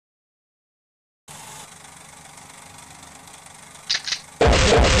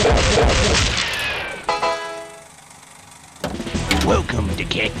to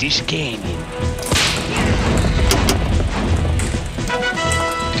Cactus Canyon.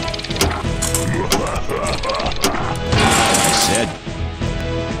 I said.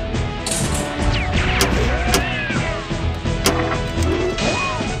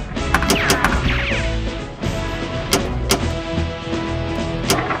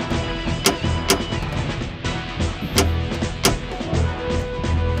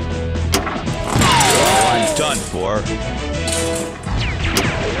 Oh, I'm done for.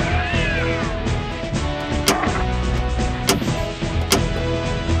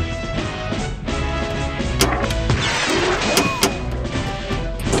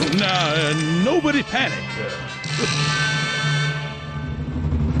 Nobody panic.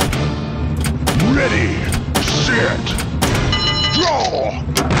 Ready, set, draw!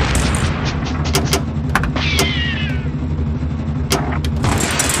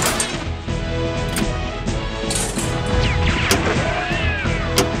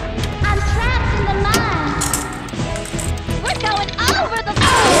 I'm trapped in the mine. We're going over the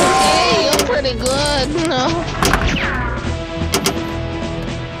Hey, you're pretty good. No.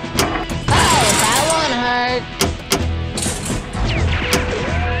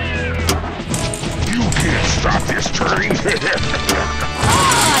 You can't stop this turning! Oh,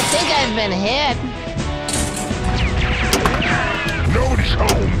 I think I've been hit. Nobody's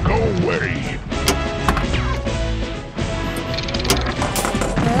home, go away!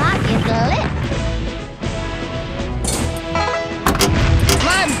 Lock is lit.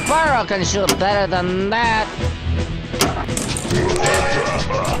 My burrow can shoot better than that.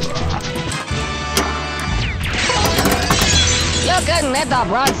 You can hit the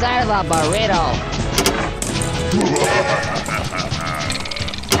broadside of the burrito. Look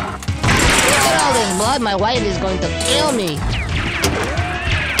at all this blood, my wife is going to kill me.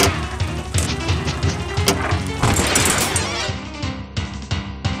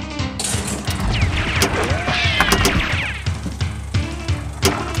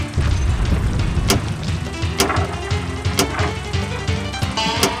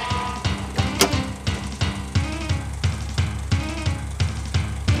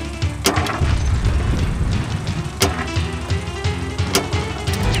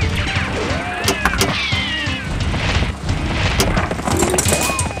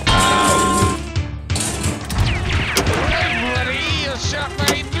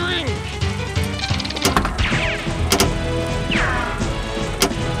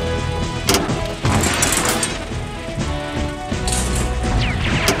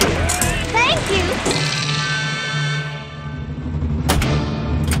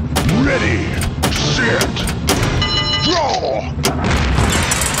 Ready, set, draw!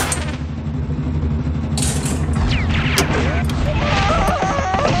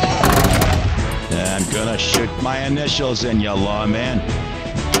 I'm gonna shoot my initials in you, lawman.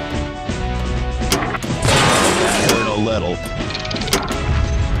 That hurt a little.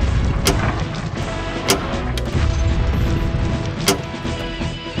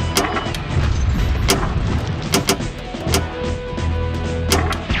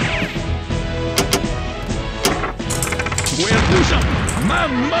 We'll do something. My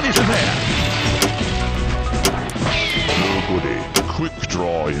money's in there. Nobody, quick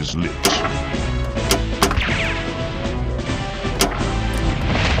draw is lit.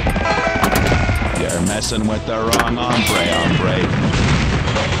 You're messing with the wrong hombre.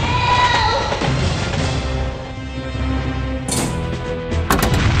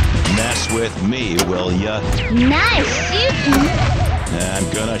 Mess with me, will ya? Nice shooting. I'm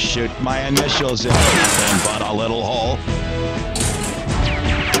gonna shoot my initials in nothing but a little hole.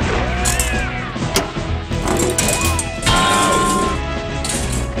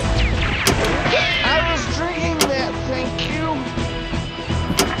 I was drinking that, thank you.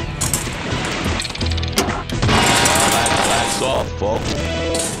 That's all, folks.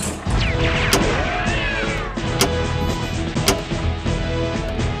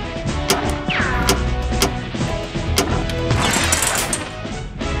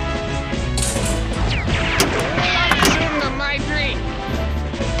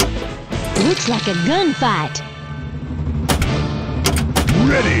 Looks like a gunfight.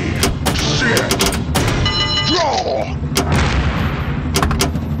 Ready, set, draw!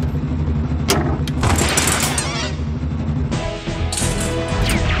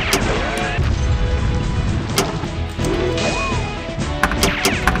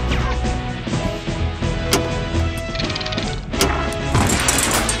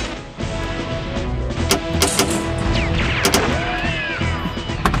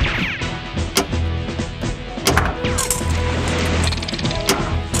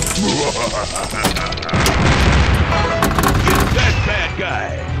 Get that bad guy.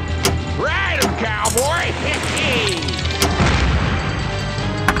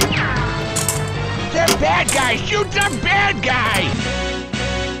 bad guy! Shoot the bad guy!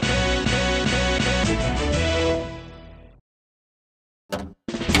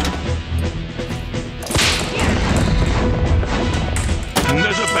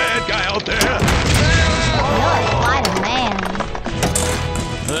 There's a bad guy out there. You're quite a man.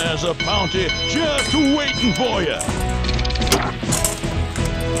 There's a bounty just waiting for you.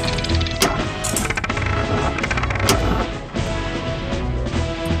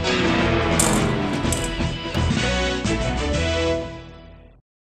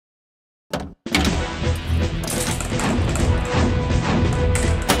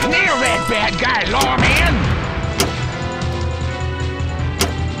 Nail that bad guy, lawman!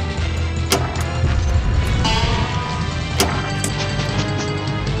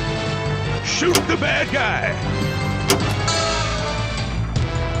 Shoot the bad guy.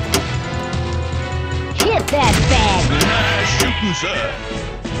 Hit that bag. Nice shooting, sir.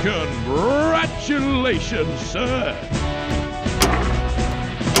 Congratulations, sir.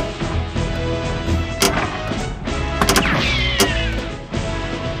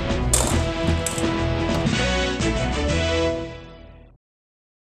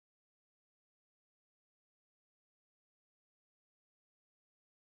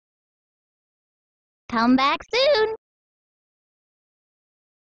 Come back soon.